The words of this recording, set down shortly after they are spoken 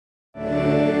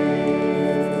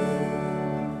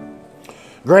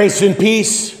Grace and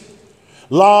peace,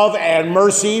 love and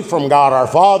mercy from God our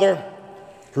Father,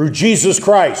 through Jesus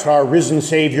Christ, our risen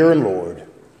Savior and Lord.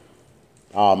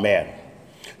 Amen.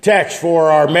 Text for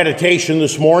our meditation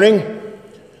this morning,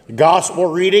 the gospel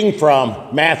reading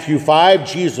from Matthew 5,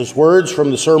 Jesus' words from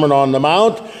the Sermon on the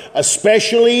Mount,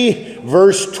 especially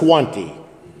verse 20.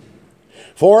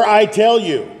 For I tell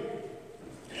you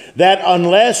that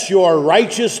unless your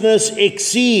righteousness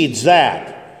exceeds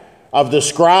that of the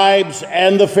scribes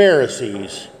and the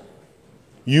Pharisees,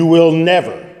 you will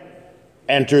never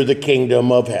enter the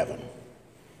kingdom of heaven.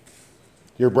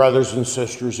 Dear brothers and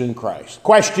sisters in Christ.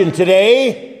 Question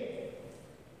today,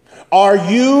 are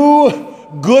you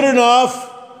good enough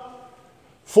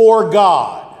for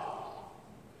God?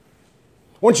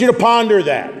 I want you to ponder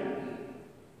that.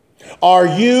 Are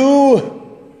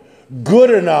you good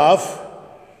enough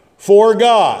for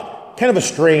God? Kind of a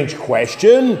strange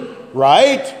question,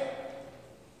 right?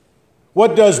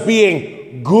 What does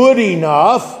being good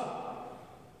enough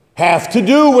have to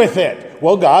do with it?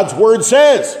 Well, God's word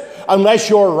says, unless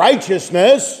your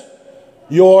righteousness,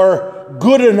 your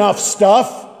good enough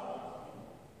stuff,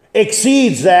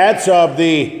 exceeds that of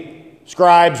the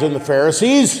scribes and the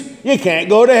Pharisees, you can't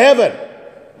go to heaven.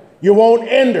 You won't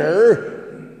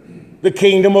enter the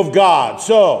kingdom of God.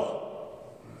 So,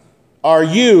 are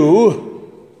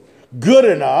you good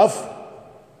enough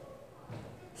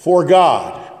for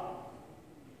God?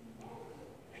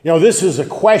 You know, this is a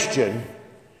question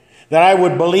that I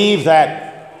would believe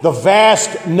that the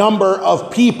vast number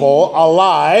of people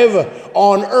alive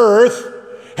on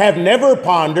earth have never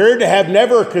pondered, have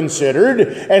never considered,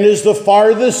 and is the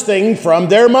farthest thing from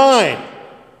their mind.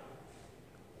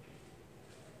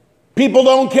 People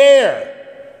don't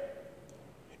care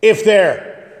if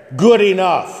they're good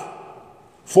enough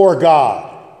for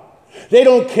God. They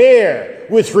don't care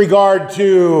with regard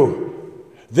to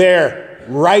their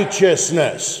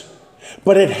righteousness,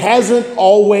 but it hasn't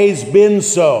always been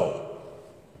so.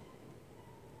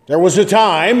 There was a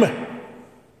time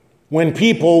when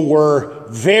people were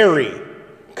very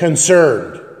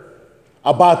concerned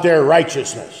about their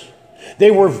righteousness.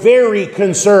 They were very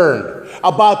concerned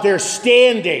about their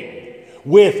standing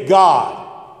with God.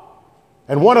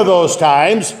 And one of those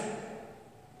times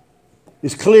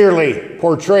is clearly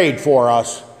portrayed for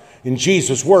us in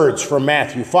Jesus' words from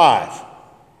Matthew 5.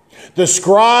 The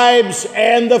scribes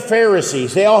and the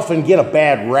Pharisees, they often get a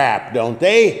bad rap, don't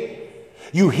they?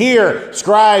 You hear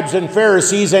scribes and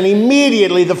Pharisees, and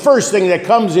immediately the first thing that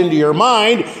comes into your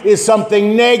mind is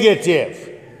something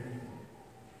negative.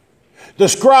 The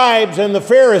scribes and the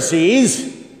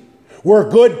Pharisees were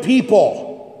good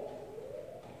people.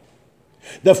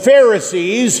 The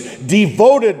Pharisees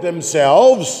devoted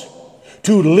themselves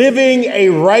to living a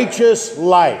righteous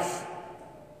life,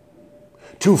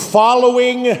 to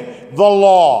following the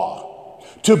law,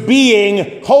 to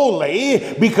being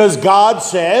holy, because God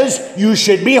says you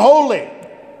should be holy.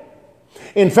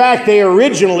 In fact, they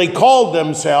originally called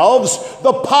themselves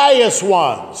the pious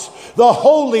ones, the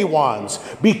holy ones,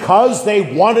 because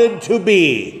they wanted to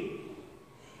be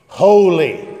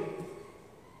holy.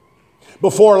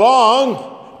 Before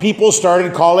long, people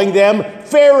started calling them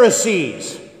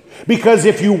Pharisees, because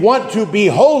if you want to be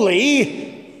holy,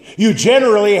 you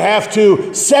generally have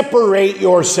to separate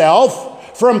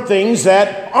yourself from things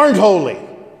that aren't holy,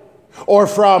 or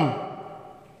from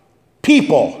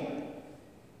people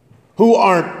who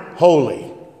aren't holy.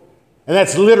 And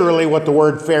that's literally what the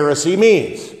word Pharisee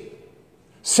means.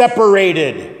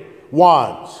 Separated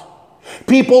ones.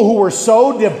 People who were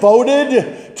so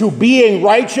devoted to being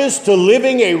righteous, to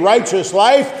living a righteous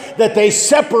life, that they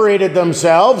separated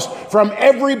themselves from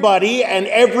everybody and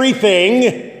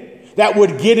everything that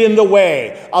would get in the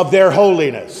way of their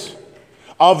holiness,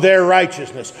 of their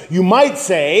righteousness. You might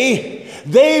say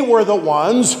they were the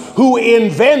ones who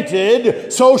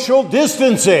invented social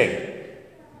distancing.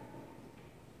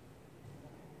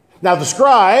 Now the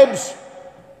scribes,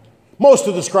 most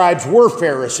of the scribes were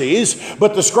Pharisees,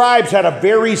 but the scribes had a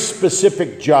very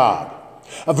specific job,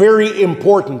 a very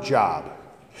important job.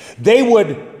 They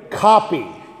would copy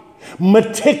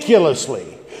meticulously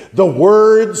the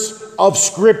words of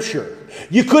Scripture.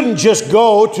 You couldn't just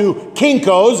go to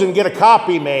Kinko's and get a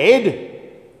copy made.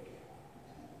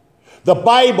 The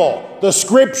Bible, the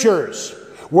Scriptures,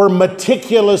 were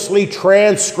meticulously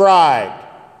transcribed.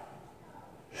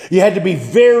 You had to be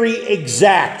very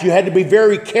exact. You had to be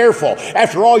very careful.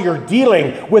 After all, you're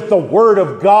dealing with the Word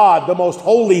of God, the most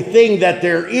holy thing that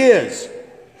there is.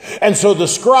 And so the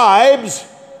scribes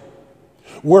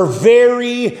were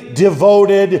very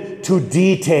devoted to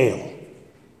detail.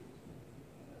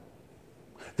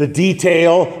 The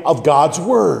detail of God's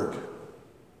Word.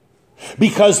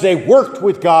 Because they worked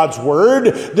with God's Word,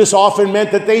 this often meant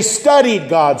that they studied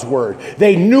God's Word.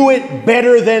 They knew it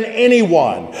better than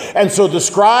anyone. And so the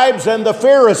scribes and the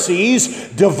Pharisees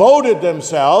devoted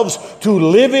themselves to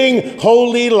living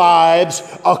holy lives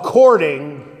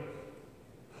according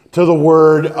to the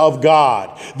Word of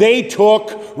God. They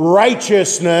took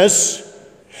righteousness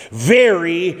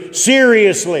very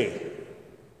seriously.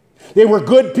 They were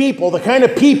good people, the kind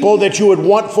of people that you would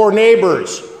want for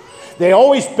neighbors. They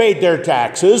always paid their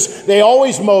taxes. They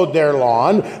always mowed their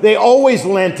lawn. They always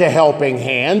lent a helping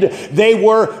hand. They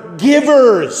were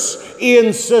givers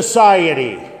in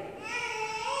society,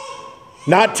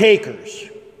 not takers.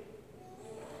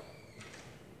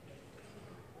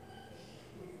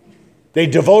 They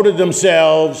devoted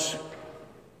themselves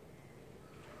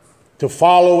to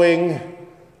following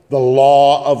the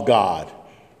law of God.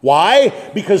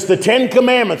 Why? Because the 10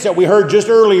 Commandments that we heard just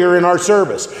earlier in our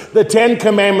service, the 10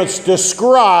 Commandments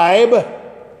describe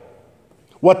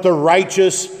what the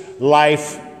righteous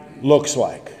life looks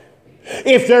like.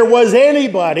 If there was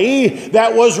anybody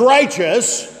that was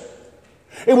righteous,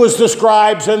 it was the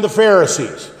scribes and the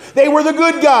Pharisees. They were the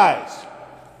good guys.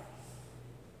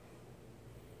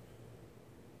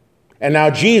 And now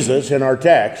Jesus, in our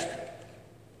text,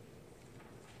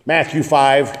 Matthew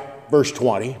 5, verse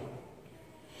 20,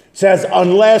 says,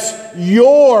 unless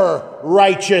your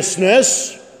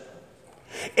righteousness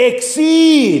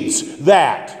exceeds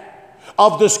that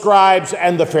of the scribes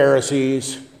and the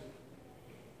Pharisees,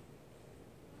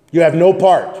 you have no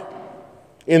part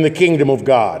in the kingdom of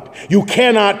God. You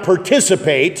cannot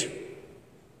participate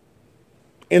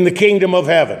in the kingdom of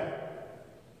heaven.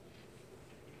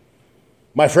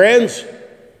 My friends,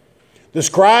 the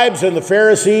scribes and the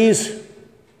Pharisees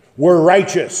were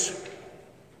righteous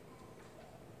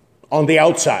on the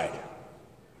outside.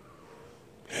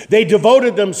 They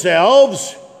devoted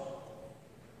themselves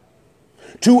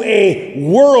to a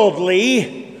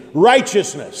worldly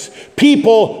righteousness.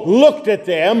 People looked at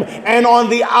them, and on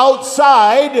the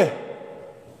outside,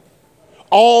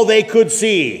 all they could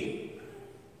see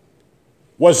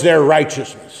was their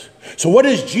righteousness. So what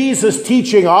is Jesus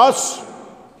teaching us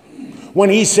when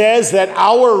he says that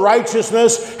our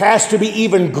righteousness has to be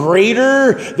even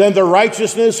greater than the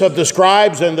righteousness of the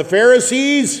scribes and the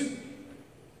Pharisees?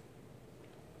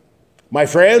 My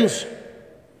friends,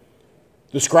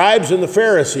 the scribes and the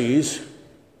Pharisees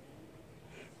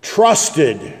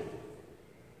trusted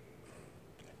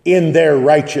in their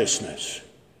righteousness.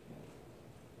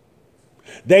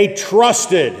 They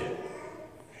trusted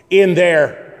in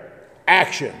their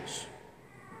actions,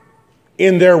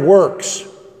 in their works,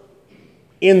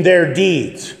 in their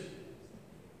deeds.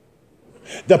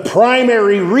 The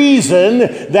primary reason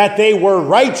that they were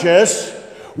righteous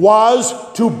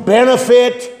was to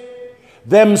benefit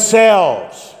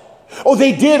themselves. Oh,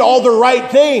 they did all the right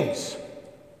things,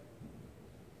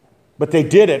 but they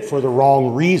did it for the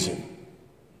wrong reason.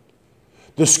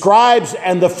 The scribes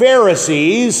and the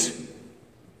Pharisees,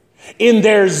 in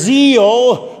their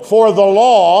zeal for the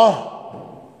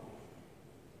law,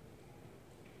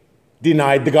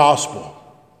 denied the gospel.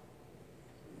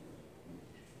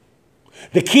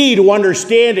 The key to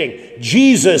understanding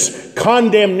Jesus'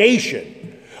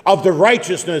 condemnation of the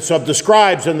righteousness of the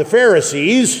scribes and the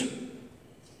Pharisees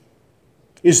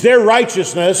is their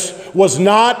righteousness was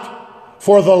not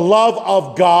for the love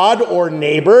of God or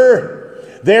neighbor.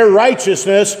 Their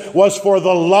righteousness was for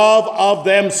the love of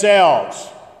themselves.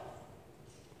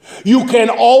 You can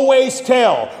always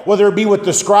tell, whether it be with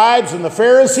the scribes and the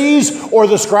Pharisees or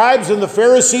the scribes and the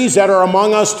Pharisees that are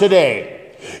among us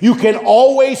today. You can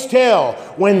always tell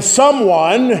when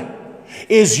someone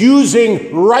is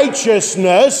using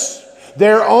righteousness,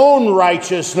 their own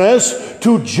righteousness,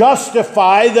 to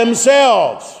justify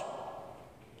themselves.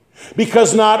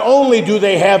 Because not only do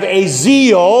they have a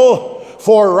zeal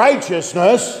for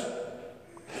righteousness,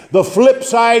 the flip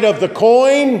side of the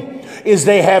coin is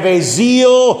they have a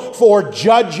zeal for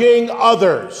judging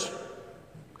others.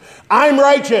 I'm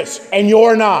righteous and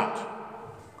you're not.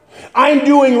 I'm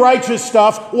doing righteous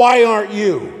stuff, why aren't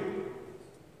you?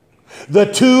 The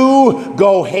two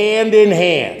go hand in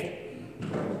hand.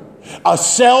 A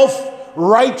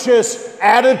self-righteous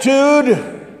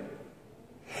attitude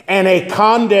and a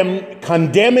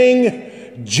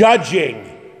condemning, judging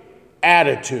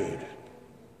attitude.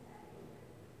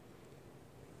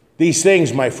 These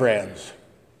things, my friends,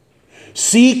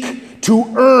 seek to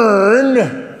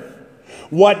earn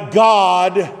what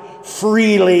God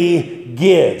freely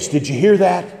gives. Did you hear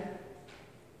that?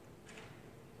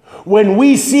 When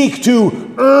we seek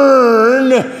to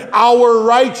earn our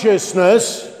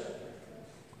righteousness,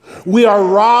 we are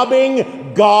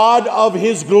robbing God of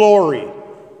His glory.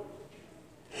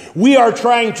 We are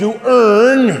trying to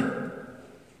earn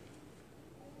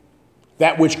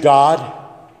that which God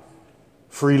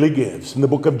freely gives. In the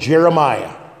book of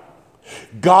Jeremiah,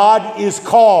 God is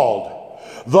called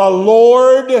the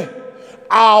Lord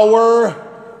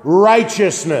our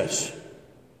righteousness.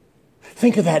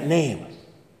 Think of that name.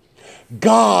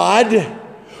 God,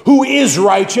 who is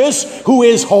righteous, who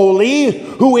is holy,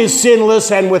 who is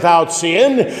sinless and without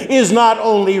sin, is not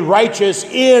only righteous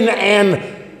in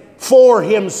and for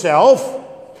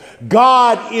himself,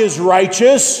 God is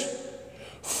righteous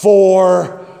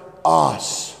for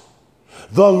us.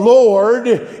 The Lord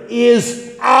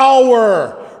is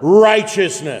our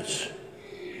righteousness.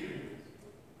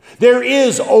 There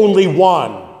is only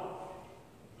one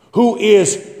who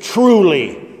is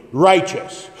truly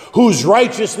righteous, whose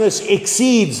righteousness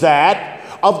exceeds that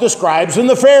of the scribes and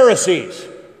the Pharisees.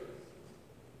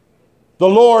 The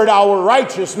Lord, our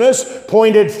righteousness,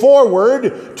 pointed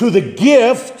forward to the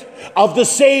gift of the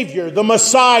Savior, the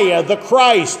Messiah, the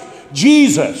Christ,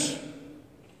 Jesus,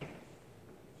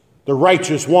 the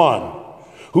righteous one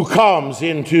who comes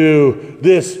into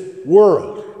this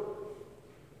world.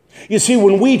 You see,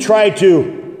 when we try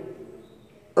to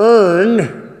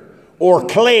earn or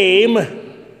claim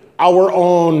our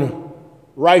own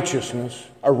righteousness,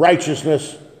 a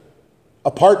righteousness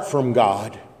apart from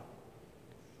God,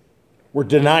 we're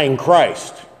denying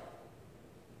Christ.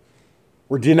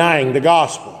 We're denying the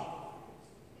gospel.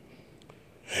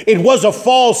 It was a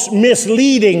false,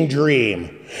 misleading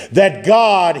dream that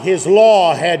God, his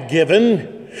law, had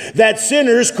given, that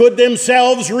sinners could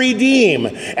themselves redeem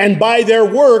and by their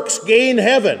works gain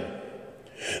heaven.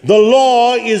 The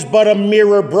law is but a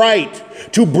mirror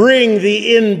bright to bring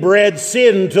the inbred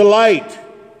sin to light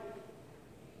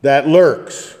that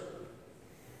lurks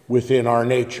within our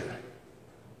nature.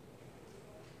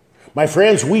 My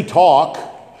friends, we talk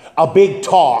a big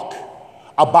talk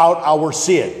about our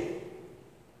sin.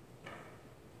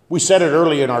 We said it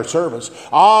early in our service.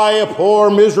 I, a poor,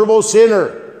 miserable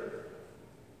sinner.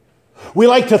 We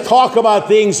like to talk about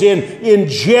things in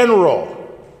general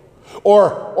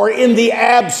or in the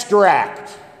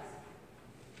abstract.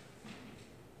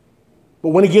 But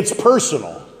when it gets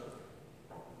personal,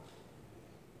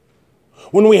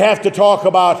 when we have to talk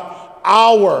about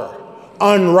our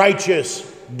unrighteous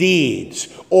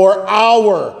deeds or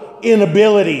our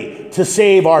inability to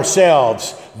save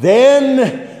ourselves,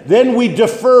 then we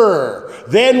defer,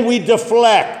 then we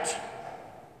deflect,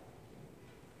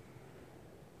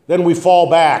 then we fall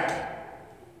back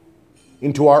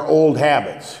into our old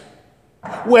habits.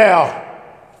 Well,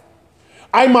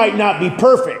 I might not be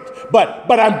perfect,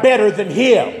 but I'm better than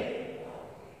him,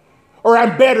 or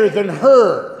I'm better than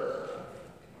her.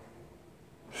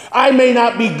 I may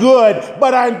not be good,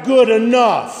 but I'm good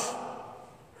enough.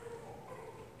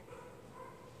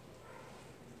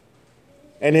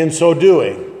 And in so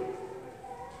doing,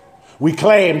 we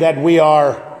claim that we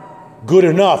are good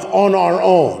enough on our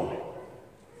own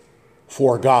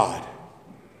for God.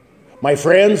 My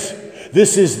friends,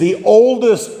 this is the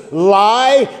oldest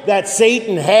lie that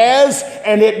Satan has,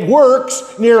 and it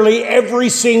works nearly every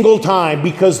single time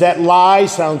because that lie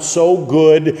sounds so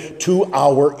good to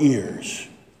our ears.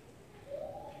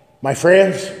 My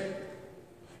friends,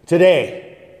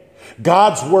 today,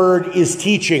 God's Word is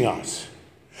teaching us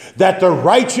that the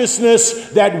righteousness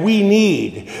that we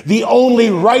need, the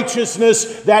only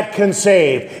righteousness that can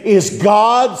save, is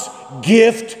God's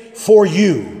gift for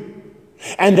you.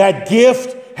 And that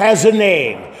gift has a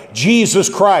name, Jesus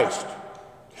Christ.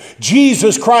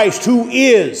 Jesus Christ, who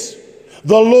is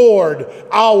the Lord,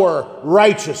 our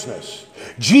righteousness.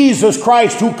 Jesus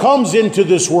Christ, who comes into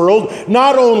this world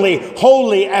not only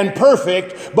holy and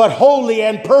perfect, but holy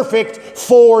and perfect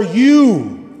for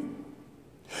you.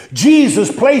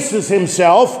 Jesus places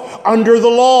himself under the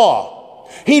law.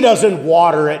 He doesn't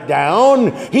water it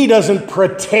down. He doesn't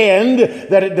pretend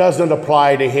that it doesn't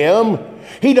apply to him.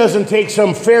 He doesn't take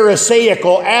some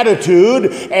Pharisaical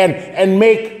attitude and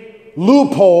make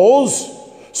loopholes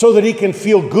so that he can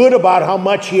feel good about how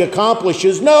much he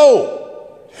accomplishes. No.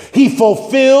 He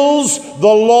fulfills the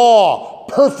law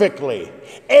perfectly.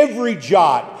 Every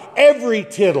jot, every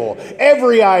tittle,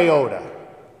 every iota.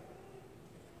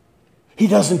 He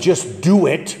doesn't just do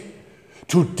it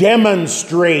to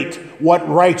demonstrate what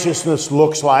righteousness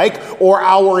looks like or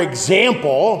our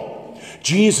example.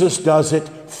 Jesus does it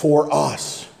for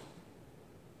us.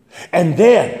 And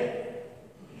then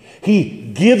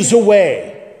he gives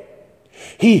away,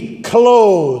 he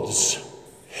clothes,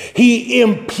 he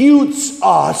imputes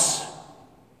us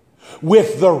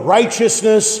with the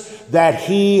righteousness that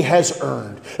he has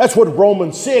earned. That's what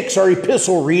Romans 6, our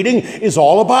epistle reading, is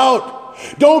all about.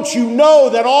 Don't you know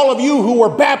that all of you who were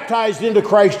baptized into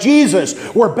Christ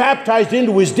Jesus were baptized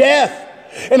into his death?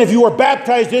 And if you were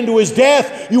baptized into his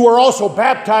death, you were also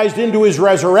baptized into his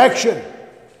resurrection.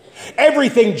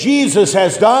 Everything Jesus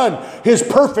has done, his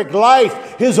perfect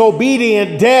life, his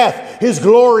obedient death, his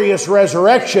glorious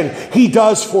resurrection, he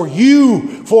does for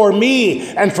you, for me,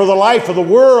 and for the life of the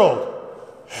world.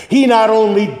 He not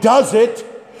only does it,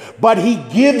 but he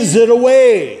gives it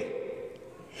away.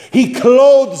 He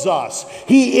clothes us.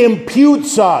 He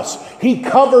imputes us. He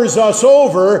covers us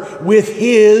over with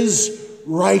his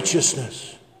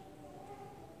righteousness.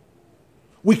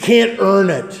 We can't earn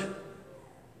it.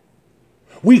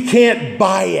 We can't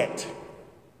buy it.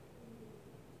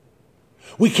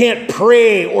 We can't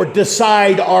pray or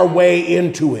decide our way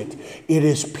into it. It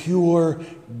is pure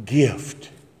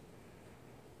gift.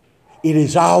 It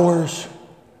is ours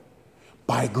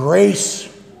by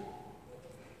grace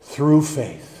through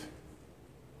faith.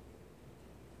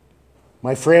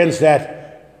 My friends,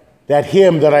 that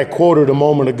hymn that I quoted a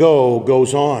moment ago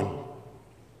goes on.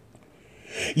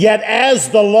 Yet as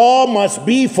the law must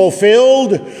be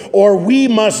fulfilled, or we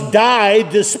must die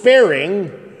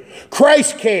despairing,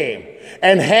 Christ came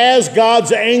and has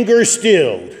God's anger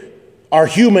stilled, our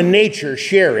human nature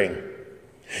sharing.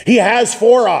 He has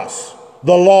for us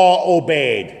the law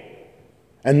obeyed,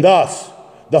 and thus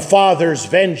the Father's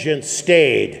vengeance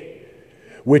stayed,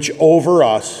 which over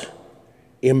us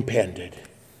impended.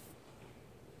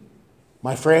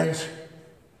 My friends,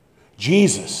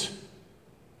 Jesus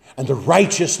and the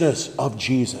righteousness of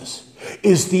Jesus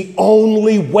is the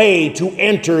only way to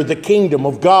enter the kingdom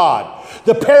of God.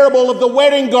 The parable of the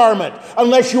wedding garment,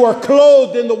 unless you are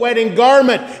clothed in the wedding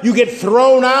garment, you get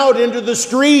thrown out into the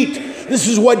street. This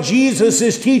is what Jesus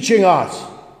is teaching us.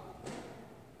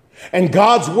 And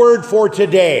God's word for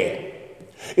today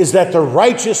is that the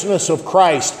righteousness of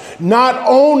Christ not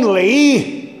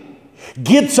only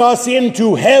gets us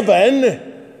into heaven,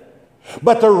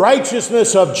 but the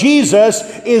righteousness of Jesus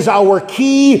is our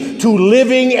key to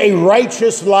living a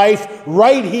righteous life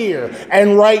right here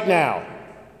and right now.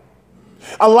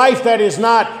 A life that is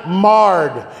not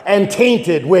marred and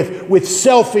tainted with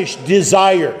selfish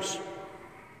desires,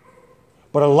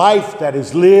 but a life that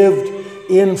is lived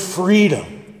in freedom.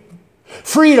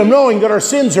 Freedom knowing that our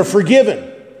sins are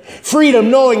forgiven. Freedom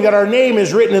knowing that our name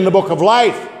is written in the book of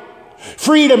life.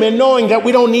 Freedom in knowing that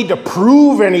we don't need to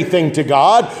prove anything to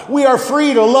God. We are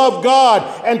free to love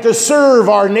God and to serve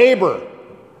our neighbor.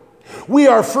 We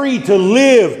are free to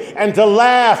live and to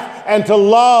laugh and to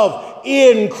love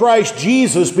in Christ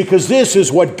Jesus, because this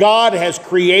is what God has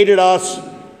created us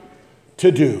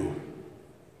to do.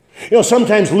 You know,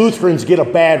 sometimes Lutherans get a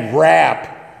bad rap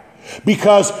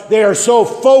because they are so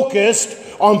focused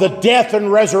on the death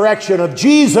and resurrection of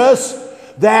Jesus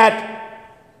that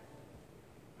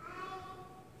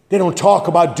they don't talk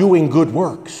about doing good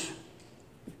works.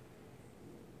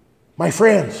 My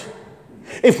friends,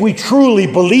 if we truly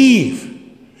believe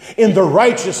in the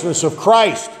righteousness of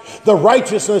Christ, the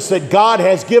righteousness that God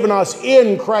has given us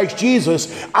in Christ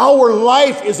Jesus, our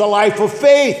life is a life of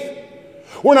faith.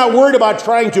 We're not worried about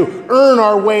trying to earn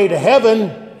our way to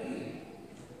heaven.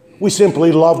 We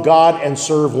simply love God and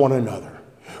serve one another.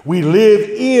 We live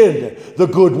in the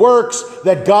good works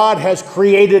that God has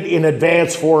created in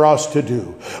advance for us to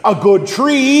do. A good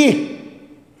tree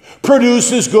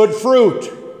produces good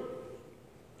fruit.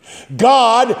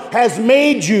 God has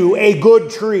made you a good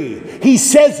tree. He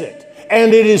says it,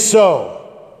 and it is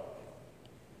so.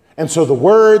 And so the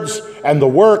words and the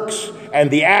works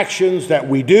and the actions that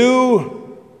we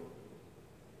do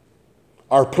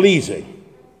are pleasing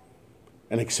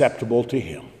and acceptable to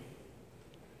Him.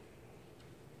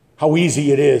 How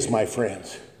easy it is, my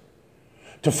friends,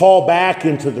 to fall back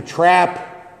into the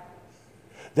trap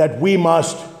that we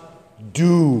must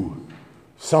do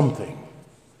something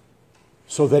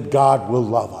so that God will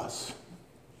love us.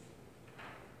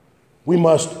 We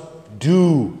must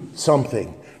do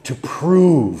something to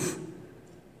prove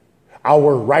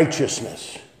our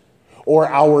righteousness or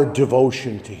our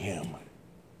devotion to Him.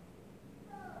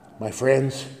 My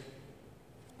friends,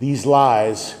 these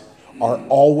lies are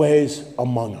always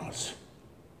among us.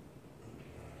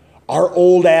 Our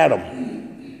old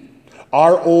Adam,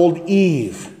 our old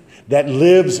Eve that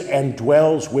lives and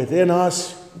dwells within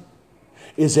us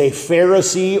is a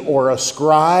Pharisee or a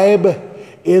scribe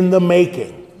in the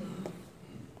making.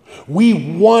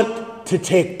 We want to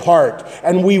take part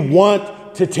and we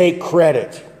want to take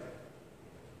credit.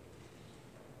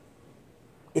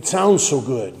 It sounds so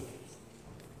good.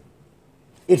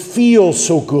 It feels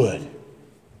so good.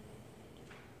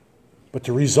 But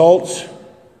the results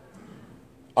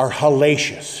are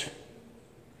hellacious.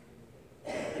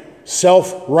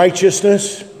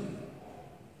 self-righteousness,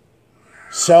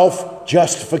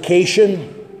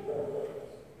 self-justification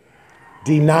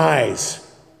denies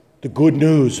the good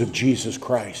news of Jesus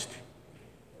Christ,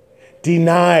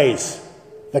 denies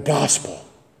the gospel,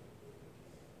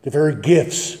 the very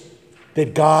gifts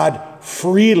that God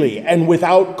freely and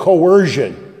without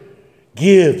coercion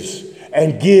gives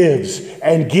and gives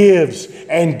and gives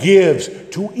and gives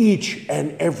to each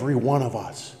and every one of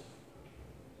us.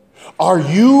 Are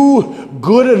you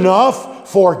good enough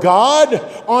for God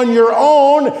on your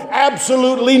own?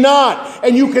 Absolutely not.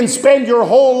 And you can spend your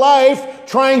whole life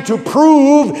trying to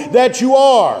prove that you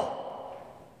are.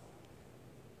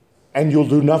 And you'll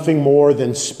do nothing more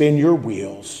than spin your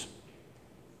wheels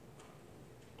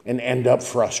and end up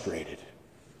frustrated.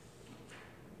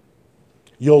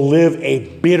 You'll live a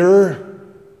bitter,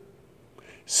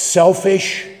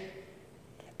 selfish,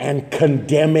 and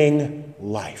condemning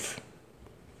life.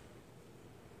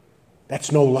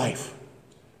 That's no life.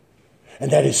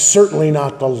 And that is certainly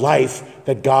not the life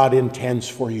that God intends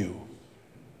for you.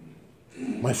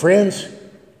 My friends,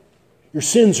 your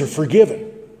sins are forgiven.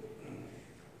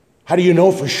 How do you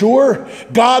know for sure?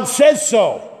 God says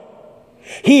so.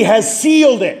 He has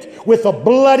sealed it with the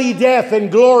bloody death and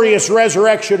glorious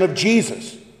resurrection of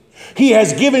Jesus. He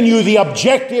has given you the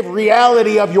objective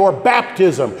reality of your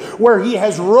baptism, where he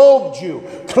has robed you,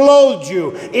 clothed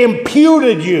you,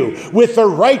 imputed you with the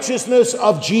righteousness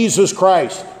of Jesus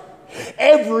Christ.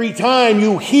 Every time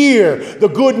you hear the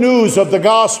good news of the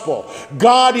gospel,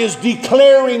 God is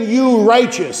declaring you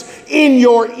righteous in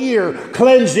your ear,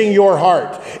 cleansing your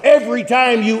heart. Every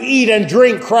time you eat and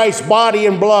drink Christ's body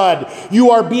and blood,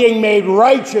 you are being made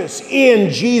righteous in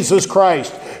Jesus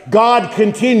Christ. God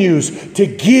continues to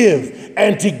give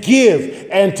and to give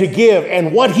and to give.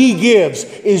 And what he gives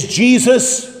is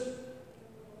Jesus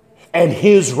and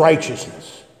his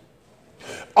righteousness.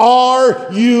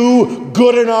 Are you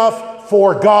good enough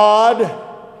for God?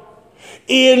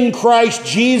 In Christ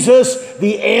Jesus,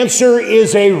 the answer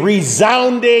is a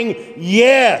resounding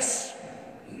yes.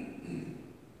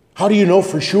 How do you know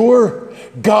for sure?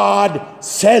 God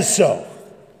says so.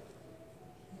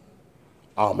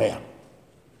 Amen.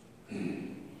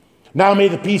 Now may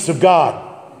the peace of God,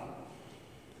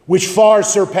 which far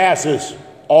surpasses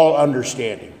all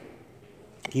understanding,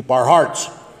 keep our hearts,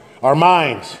 our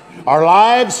minds, our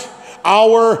lives,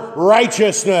 our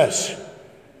righteousness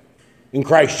in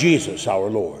Christ Jesus our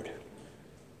Lord.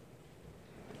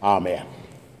 Amen.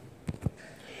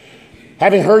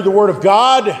 Having heard the word of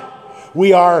God,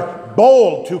 we are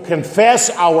bold to confess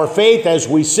our faith as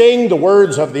we sing the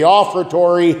words of the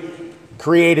offertory,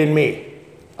 "Create in me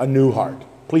a new heart."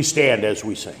 Please stand as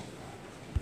we sing.